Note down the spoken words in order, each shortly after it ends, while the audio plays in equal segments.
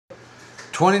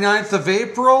29th of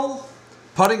April,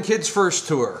 Putting Kids First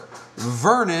Tour,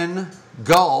 Vernon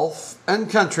Golf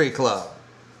and Country Club.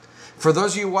 For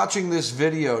those of you watching this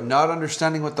video not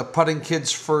understanding what the Putting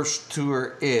Kids First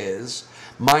Tour is,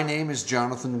 my name is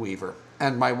Jonathan Weaver,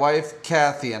 and my wife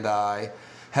Kathy and I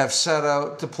have set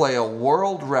out to play a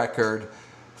world record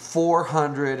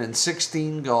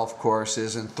 416 golf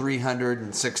courses in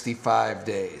 365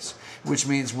 days, which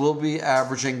means we'll be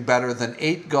averaging better than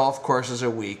 8 golf courses a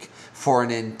week for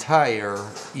an entire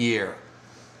year.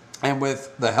 And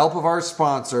with the help of our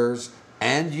sponsors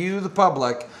and you, the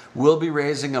public, we'll be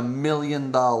raising $1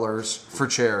 million for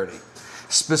charity.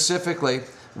 Specifically,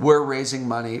 we're raising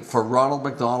money for Ronald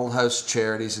McDonald House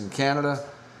Charities in Canada,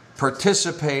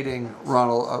 participating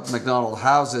Ronald McDonald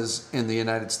Houses in the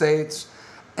United States,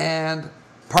 and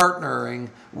partnering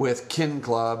with Kin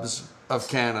Clubs of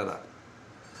Canada.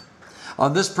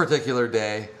 On this particular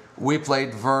day, we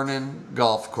played Vernon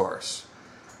Golf Course.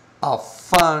 A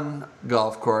fun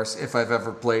golf course, if I've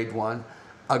ever played one.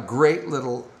 A great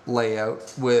little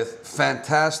layout with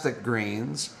fantastic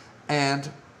greens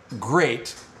and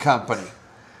great company.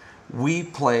 We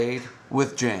played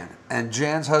with Jan, and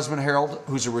Jan's husband Harold,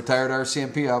 who's a retired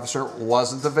RCMP officer,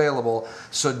 wasn't available,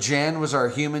 so Jan was our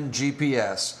human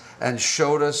GPS and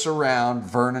showed us around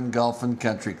Vernon Golf and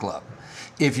Country Club.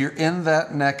 If you're in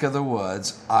that neck of the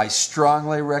woods, I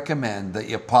strongly recommend that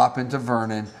you pop into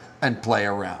Vernon and play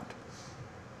around.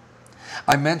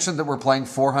 I mentioned that we're playing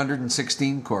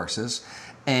 416 courses,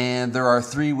 and there are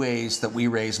 3 ways that we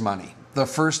raise money. The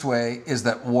first way is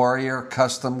that Warrior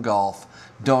Custom Golf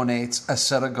donates a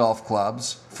set of golf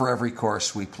clubs for every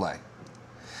course we play.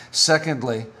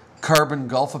 Secondly, Carbon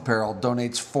Golf Apparel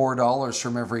donates $4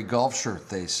 from every golf shirt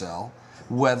they sell,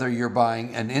 whether you're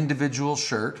buying an individual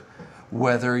shirt,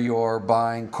 whether you're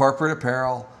buying corporate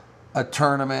apparel, a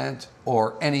tournament,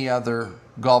 or any other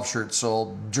golf shirt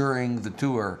sold during the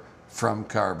tour from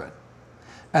Carbon.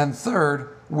 And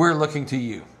third, we're looking to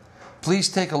you. Please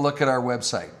take a look at our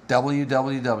website,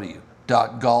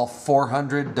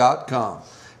 www.golf400.com.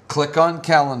 Click on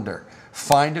calendar,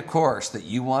 find a course that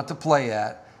you want to play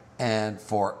at, and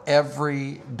for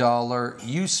every dollar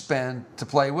you spend to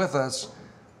play with us,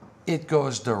 it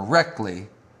goes directly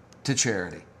to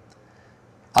charity.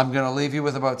 I'm going to leave you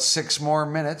with about 6 more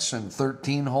minutes and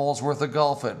 13 holes worth of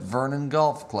golf at Vernon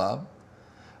Golf Club.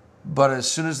 But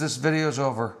as soon as this video is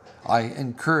over, I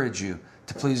encourage you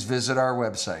to please visit our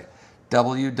website,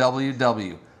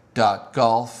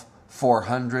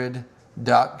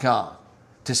 www.golf400.com,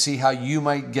 to see how you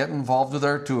might get involved with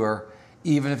our tour,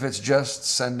 even if it's just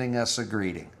sending us a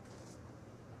greeting.